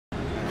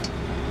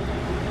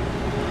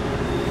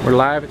We're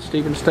live at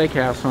Stephen's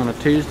Steakhouse on a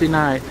Tuesday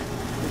night.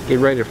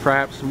 Getting ready to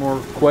fry up some more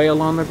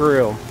quail on the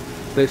grill.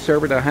 They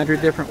serve it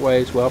 100 different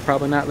ways. Well,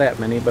 probably not that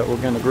many, but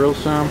we're going to grill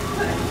some.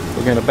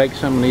 We're going to bake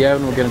some in the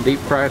oven. We're going to deep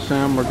fry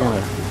some. We're going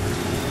to...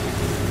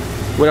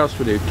 What else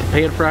we do?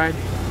 Pan fried?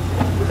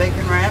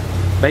 Bacon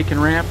wrapped. Bacon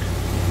wrapped.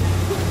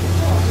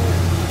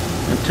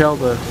 And tell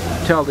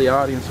the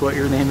audience what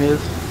your name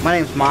is. My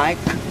name's Mike.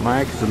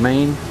 Mike's the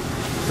main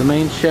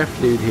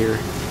chef dude here.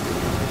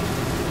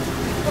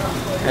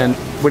 And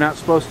we're not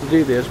supposed to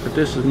do this, but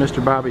this is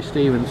Mr. Bobby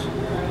Stevens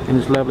and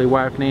his lovely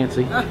wife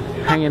Nancy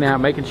hanging out,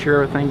 making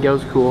sure everything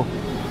goes cool.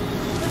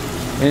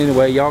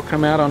 Anyway, y'all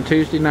come out on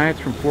Tuesday nights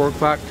from 4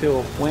 o'clock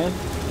till when?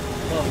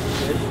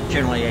 Well,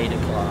 generally 8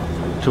 o'clock.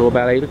 Till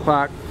about 8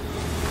 o'clock.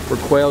 For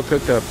quail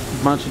cooked a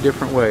bunch of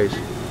different ways.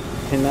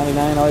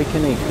 $10.99 all you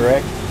can eat,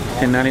 correct?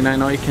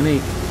 $10.99 all you can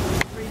eat.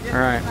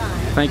 Alright.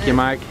 Thank you,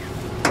 Mike.